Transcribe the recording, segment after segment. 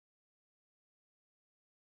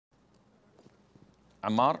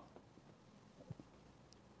Ammar.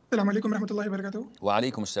 Assalamu alaikum warahmatullahi wabarakatuh. Wa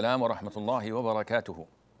alaikum assalam wa rahmatullahi wa barakatuhu.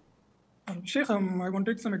 Sheikh, I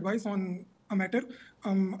wanted some advice on a matter.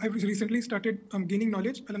 I've recently started gaining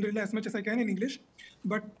knowledge, alhamdulillah, as much as I can in English.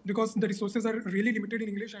 But because the resources are really limited in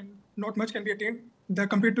English and not much can be attained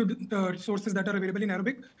compared to the resources that are available in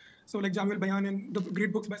Arabic. So like Jami al-Bayan and the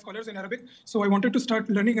great books by scholars in Arabic. So I wanted to start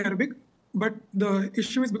learning Arabic. But the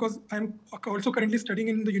issue is because I'm also currently studying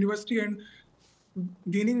in the university, and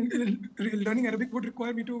learning Arabic would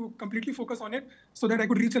require me to completely focus on it so that I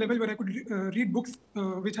could reach a level where I could read books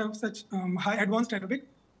which have such high advanced Arabic.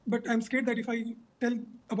 But I'm scared that if I tell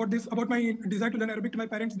about my desire to learn Arabic to my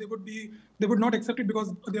parents, they would not accept it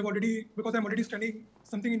because I'm already studying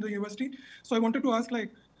something in the university. So I wanted to ask,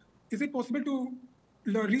 like, is it possible to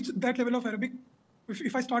reach that level of Arabic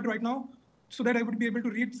if I start right now, so that I would be able to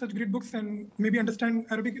read such great books and maybe understand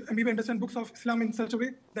Arabic, and maybe understand books of Islam in such a way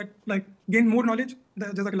that like gain more knowledge?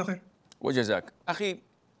 Jazakallah khair. Wajazak. Akhi,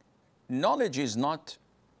 knowledge is not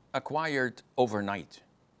acquired overnight.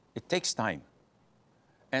 It takes time.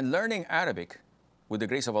 And learning Arabic, with the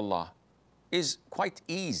grace of Allah, is quite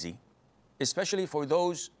easy, especially for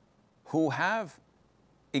those who have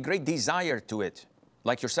a great desire to it,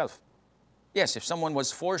 like yourself. Yes, if someone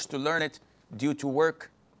was forced to learn it due to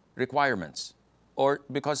work requirements, or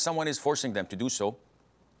because someone is forcing them to do so,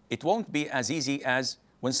 it won't be as easy as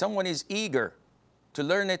when someone is eager to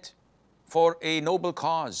learn it for a noble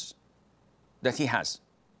cause that he has.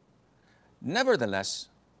 Nevertheless,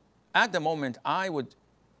 at the moment, I would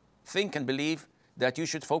think and believe that you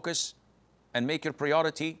should focus and make your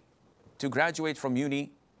priority to graduate from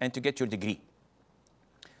uni and to get your degree.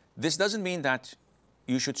 This doesn't mean that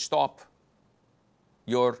you should stop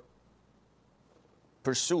your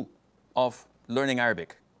pursuit of learning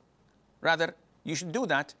Arabic. Rather, you should do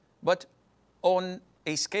that, but on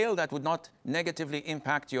a scale that would not negatively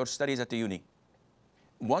impact your studies at the uni.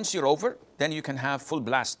 Once you're over, then you can have full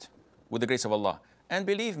blast with the grace of Allah. And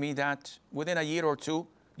believe me that within a year or two,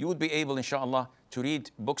 you would be able, inshallah, to read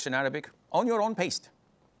books in Arabic on your own pace,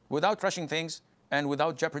 without rushing things and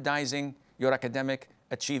without jeopardizing your academic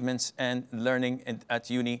achievements and learning at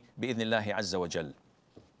uni, bi-idhnillahi azza wa jal.